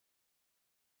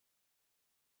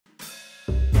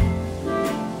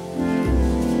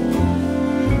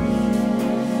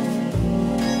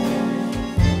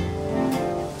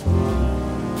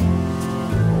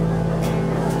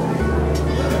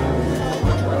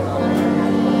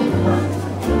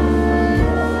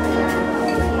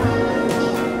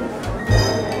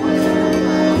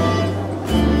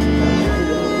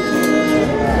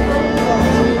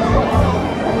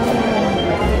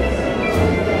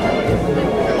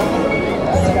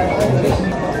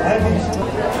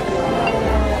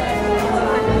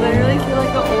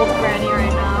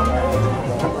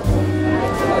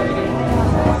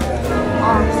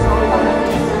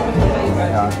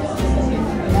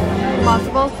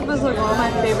soup is like one of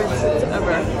my favorite soups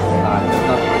ever. Not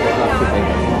too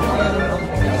big.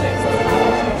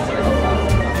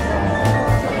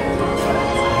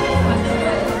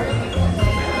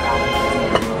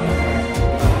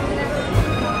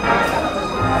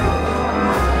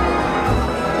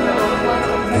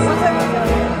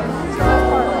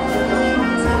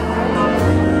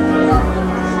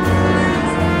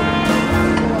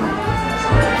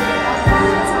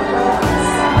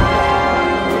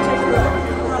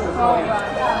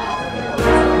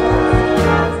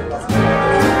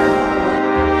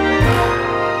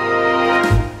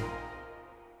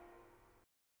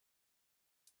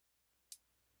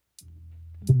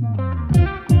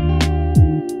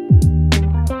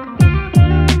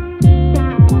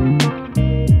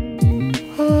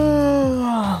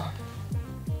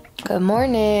 Good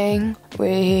morning.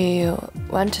 We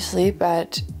went to sleep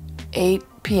at 8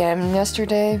 p.m.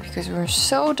 yesterday because we were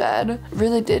so dead.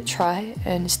 Really did try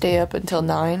and stay up until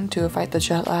 9 to fight the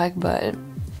jet lag, but it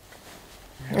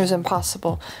was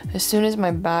impossible. As soon as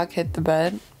my back hit the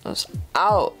bed, I was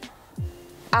out.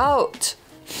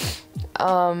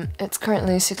 It's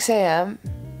currently 6 a.m.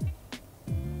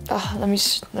 Let me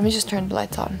just turn the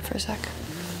lights on for a sec.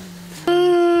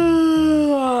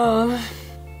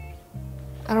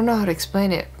 I don't know how to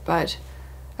explain it, but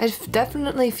I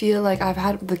definitely feel like I've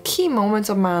had the key moments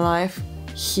of my life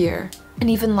here. And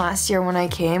even last year when I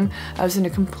came, I was in a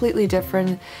completely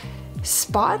different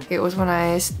spot. It was when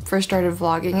I first started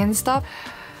vlogging and stuff.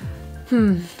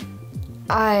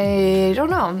 I don't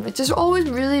know. It just always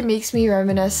really makes me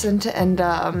reminiscent, and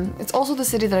it's also the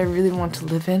city that I really want to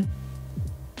live in.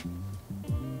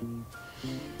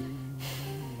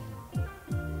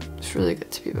 It's really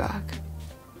good to be back.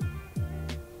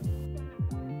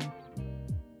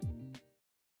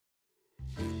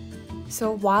 So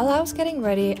while I was getting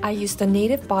ready, I used the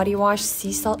Native Body Wash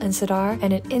Sea Salt and Cedar,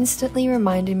 and it instantly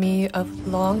reminded me of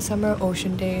long summer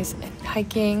ocean days and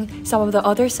hiking. Some of the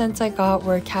other scents I got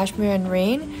were Cashmere and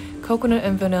Rain, Coconut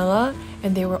and Vanilla,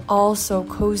 and they were all so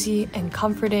cozy and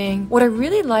comforting. What I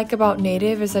really like about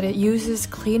Native is that it uses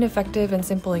clean, effective, and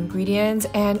simple ingredients,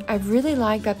 and I really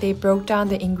like that they broke down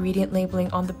the ingredient labeling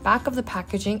on the back of the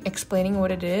packaging explaining what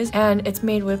it is, and it's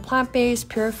made with plant-based,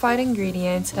 purified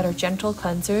ingredients that are gentle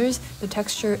cleansers. The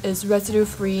texture is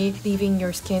residue-free, leaving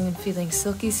your skin feeling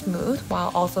silky smooth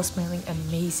while also smelling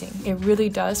amazing. It really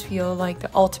does feel like the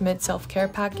ultimate self-care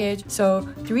package. So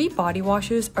 3 body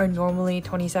washes are normally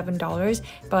 $27,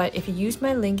 but if you use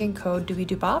my link and code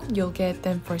DOOBIEDOOBOP, you'll get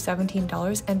them for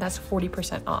 $17, and that's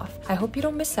 40% off. I hope you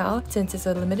don't miss out since it's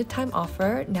a limited time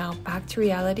offer. Now back to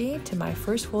reality, to my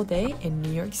first full day in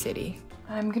New York City.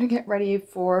 I'm gonna get ready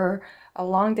for a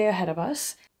long day ahead of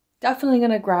us. Definitely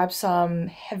gonna grab some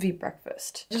heavy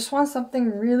breakfast. I just want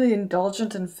something really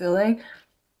indulgent and filling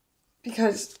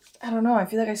because I don't know, I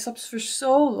feel like I slept for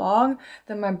so long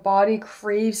that my body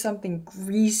craves something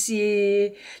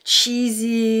greasy,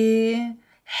 cheesy,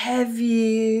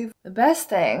 heavy. The best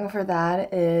thing for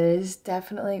that is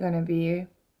definitely gonna be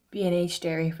B&H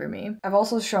Dairy for me. I've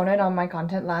also shown it on my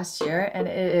content last year, and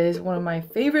it is one of my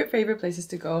favorite places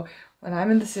to go when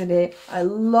I'm in the city. I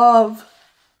love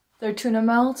their tuna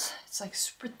melt. It's like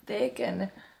super thick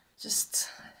and just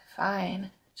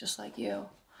fine, just like you.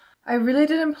 I really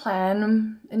didn't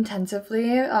plan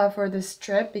intensively for this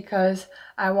trip because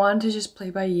I wanted to just play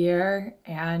by ear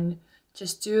and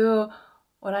just do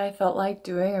what I felt like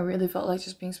doing. I really felt like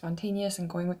just being spontaneous and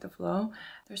going with the flow.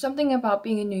 There's something about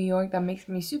being in New York that makes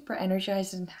me super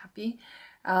energized and happy.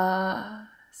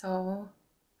 So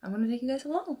I'm gonna take you guys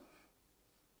along.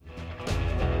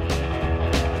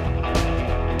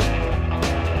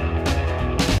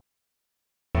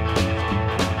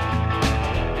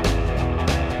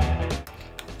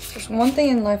 There's one thing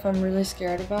in life I'm really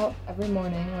scared about every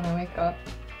morning when I wake up.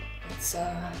 It's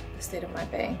the state of my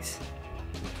bangs.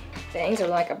 Bangs are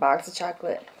like a box of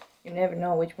chocolate. You never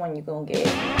know which one you're gonna get.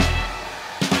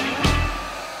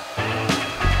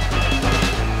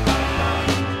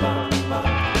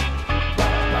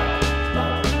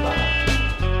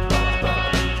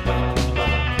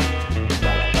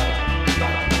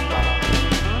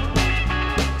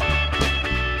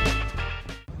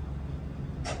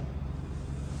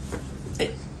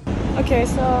 Okay,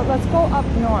 so let's go up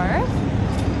north,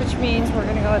 which means we're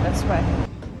gonna go this way.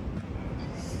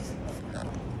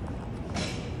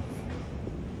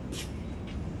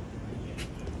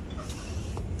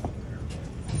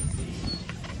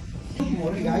 Good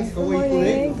morning, guys. How are you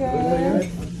Morning, today? good.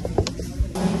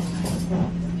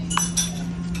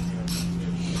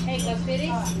 Hey, go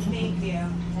fitting? Thank you.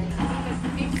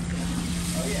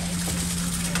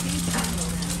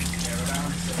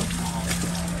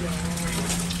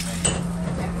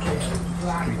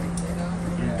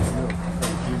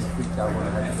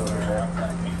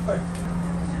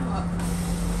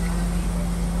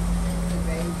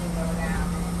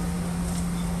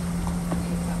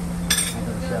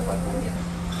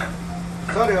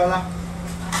 Sorry, Ola.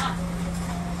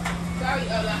 Sorry,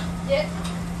 Ola. Yeah.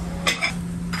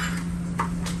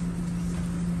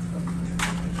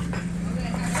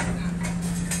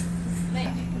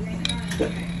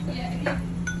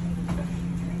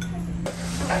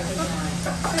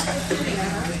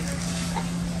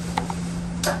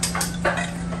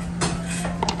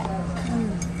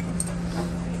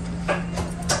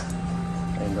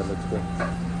 And that looks good.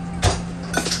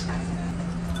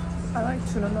 I like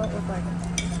tuna melt with like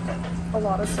a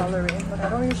lot of celery. Like I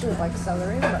don't usually like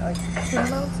celery, but like tuna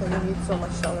melt, so you need so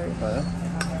much celery. Oh, yeah?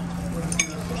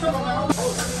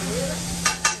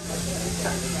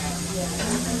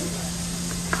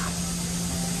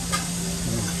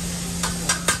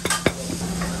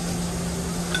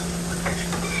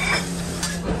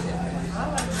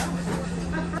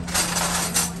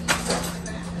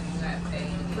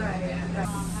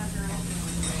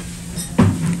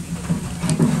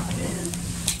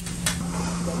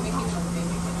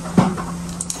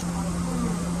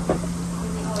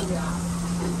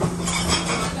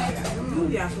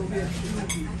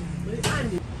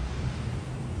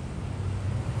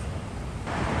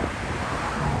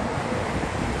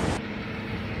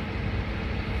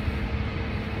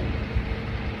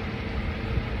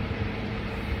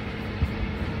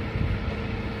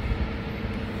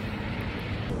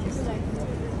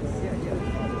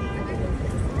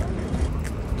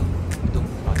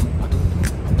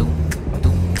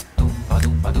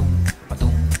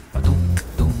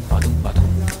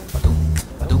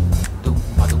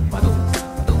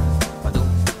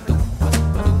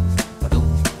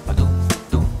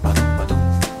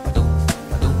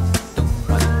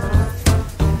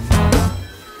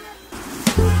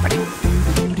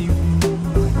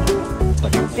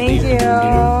 Thank you.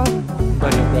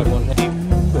 Grab one.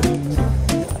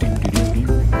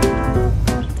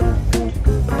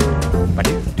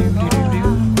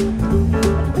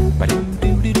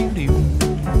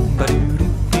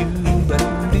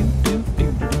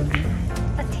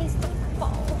 A taste of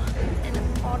fall and an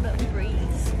autumn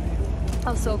breeze.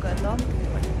 Oh, so good though.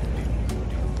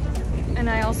 And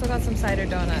I also got some cider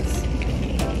donuts.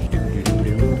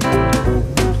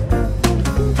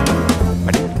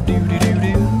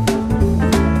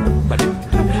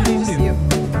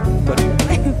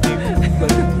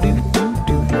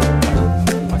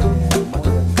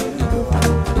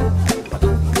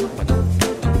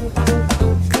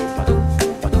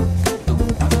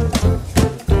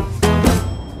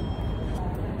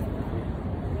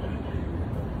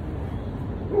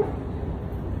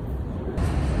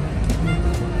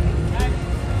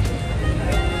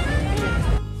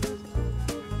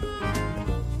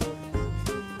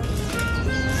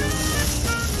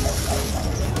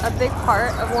 A big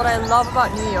part of what I love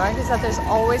about New York is that there's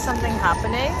always something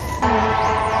happening.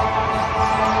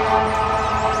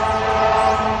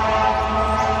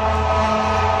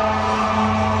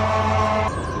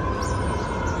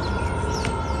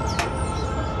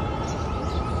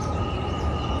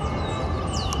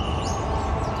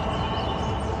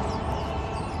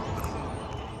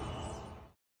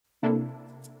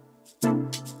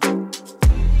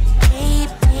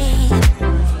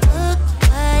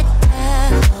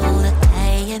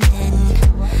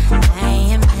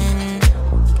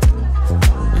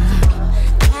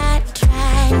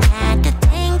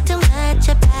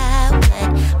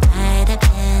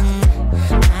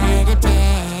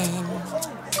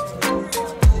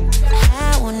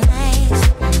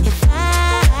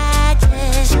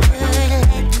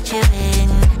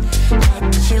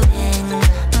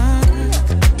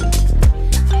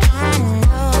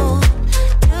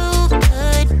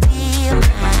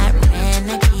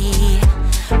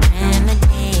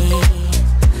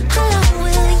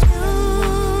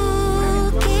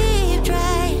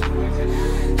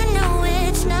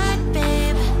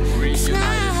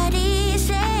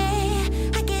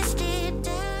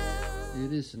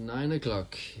 It is 9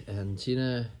 o'clock and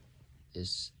Tina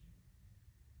is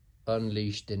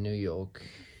unleashed in New York.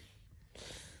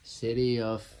 City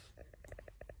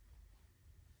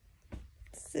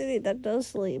that does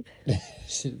sleep.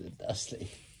 City that does sleep.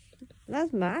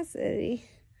 That's my city.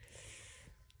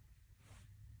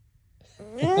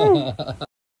 Yeah.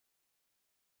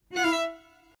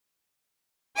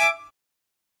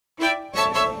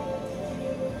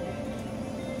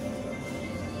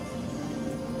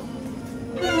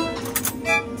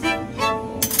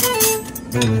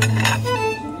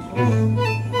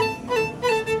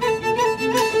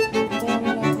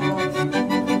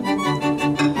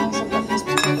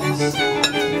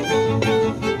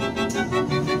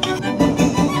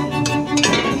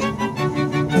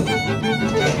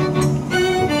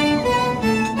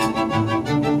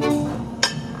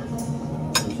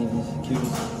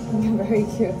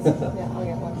 pretty cute. Yeah, I'll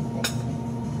get one. Thanks.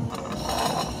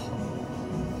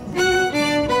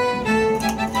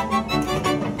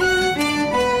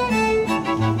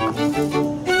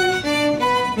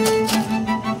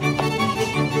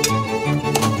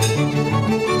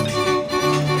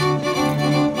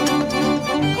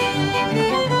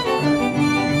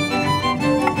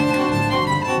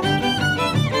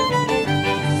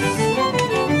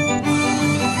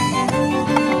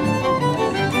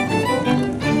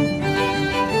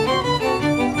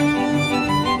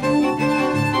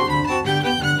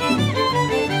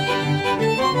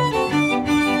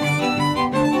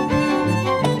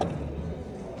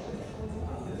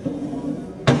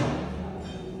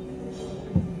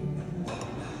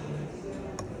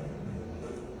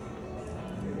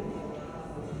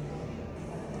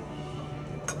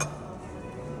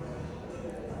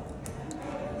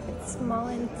 Small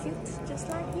and cute, just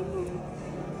like you.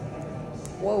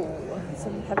 Whoa,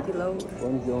 some heavy load.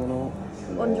 Buongiorno.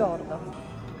 Buongiorno.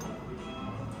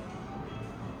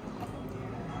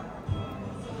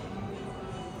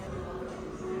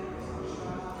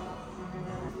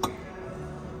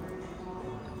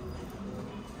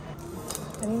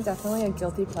 I think definitely a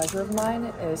guilty pleasure of mine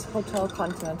is Hotel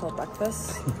Continental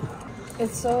breakfast.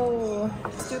 It's so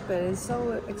stupid, it's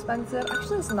so expensive.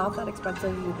 Actually, it's not that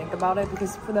expensive if you think about it,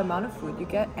 because for the amount of food you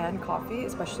get and coffee,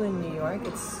 especially in New York,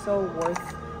 it's so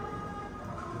worth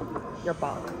your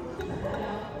buck.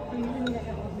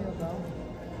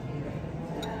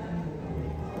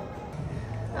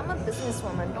 I'm a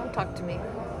businesswoman, don't talk to me.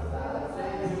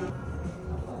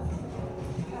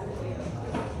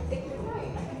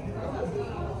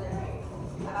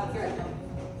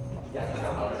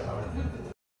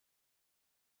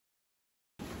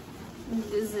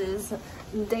 This is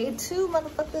day 2,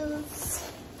 motherfuckers.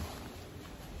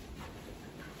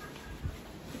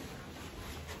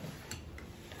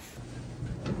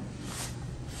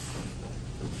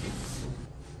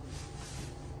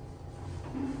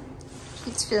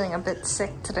 She's feeling a bit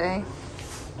sick today.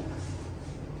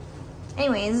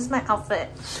 Anyways, this is my outfit.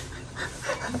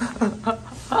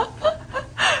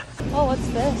 Oh, what's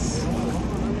this?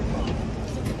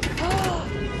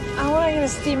 I want to get a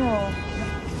steamroll.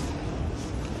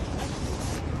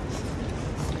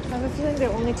 I have a feeling they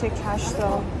only take cash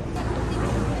though.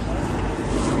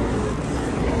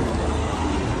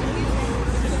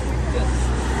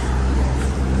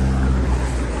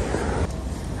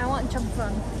 I want chum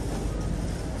fun.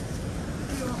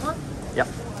 You want one? Yep.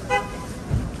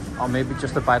 Or maybe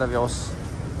just a bite of yours.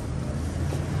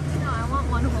 No, I want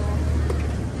one whole.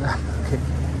 Okay.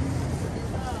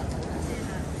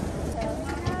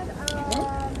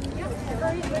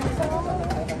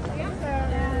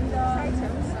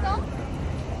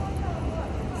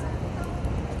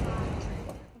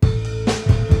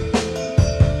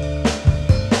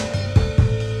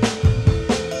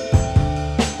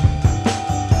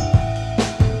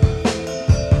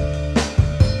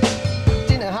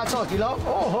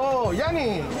 Oh,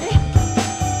 Yanni!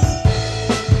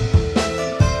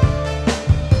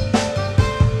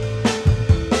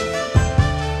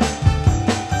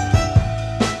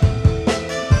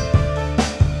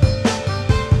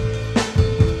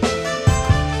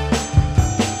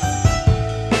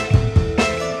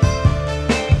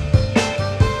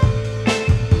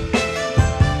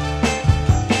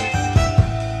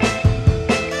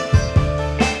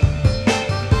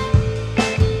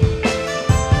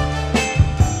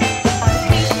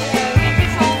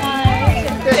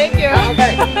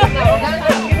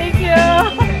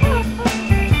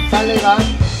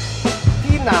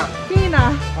 Tina.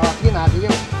 Oh, Tina, do you?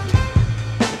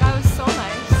 That was so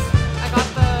nice. I got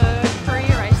the curry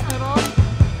rice noodle.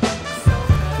 So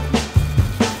good.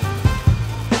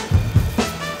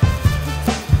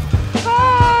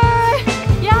 Bye!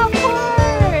 Yeah, of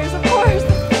course! Of course!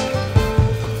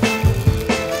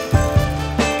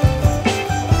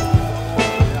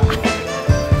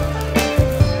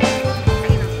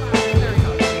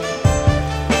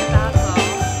 That's all.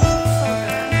 So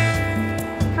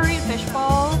good. Curry fish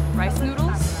ball, rice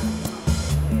noodles.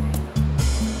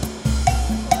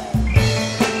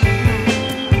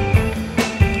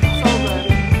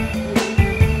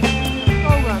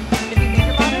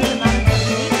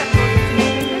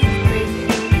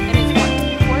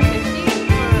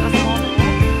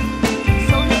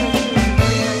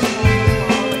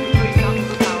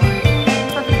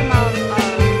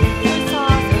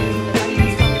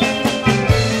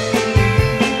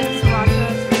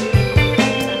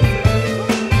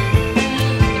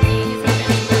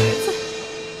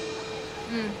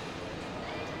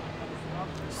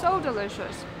 So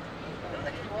delicious.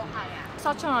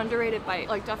 such an underrated bite.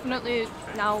 Like definitely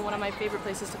now one of my favorite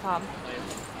places to come.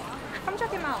 Come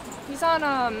check him out. He's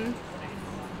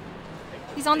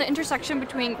on the intersection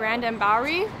between Grand and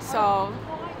Bowery, so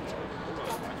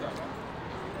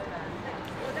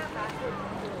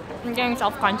I'm getting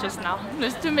self-conscious now.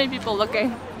 There's too many people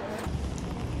looking.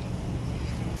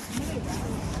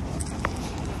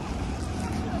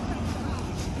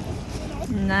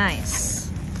 Nice.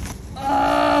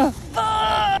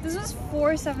 This was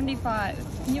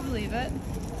 $4.75. Can you believe it?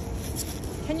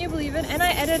 Can you believe it? And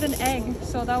I added an egg,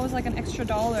 so that was like an extra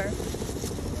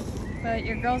 $1. But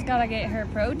your girl's gotta get her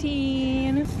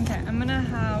protein. Okay, I'm gonna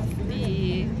have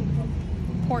the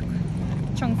pork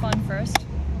chung fun first.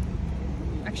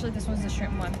 Actually, this one's the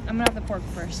shrimp one. I'm gonna have the pork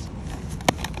first.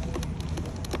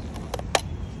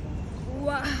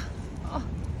 Wow. Oh.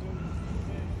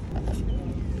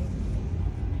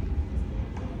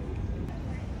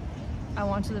 I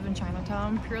want to live in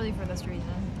Chinatown purely for this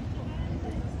reason.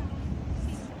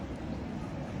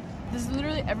 This is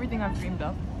literally everything I've dreamed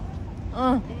of.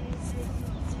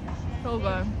 So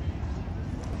good.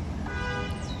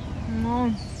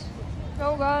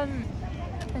 So good.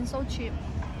 And so cheap.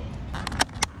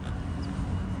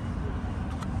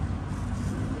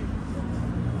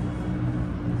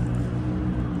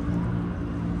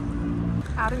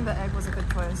 Adding the egg was a good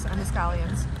choice, and the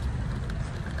scallions.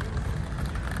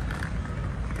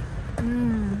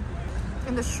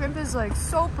 And the shrimp is like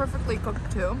so perfectly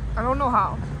cooked too. I don't know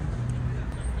how.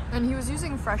 And he was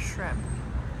using fresh shrimp.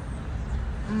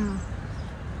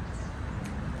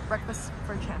 Breakfast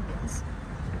for champions.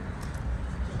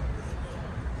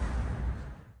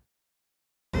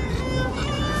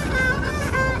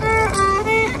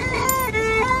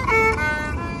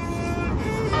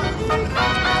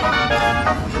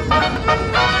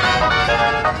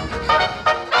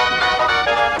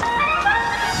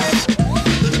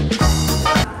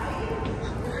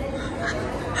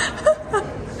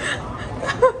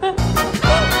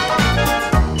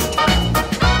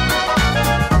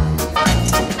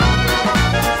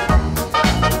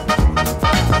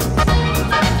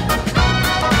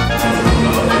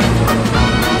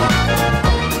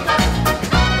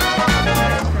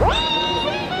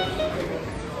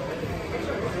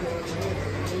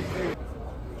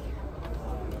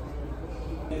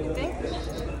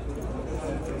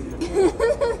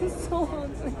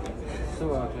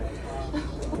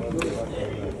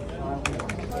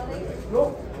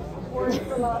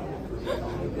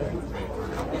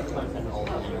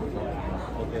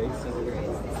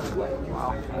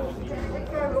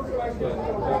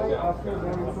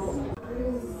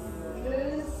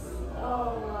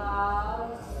 Oh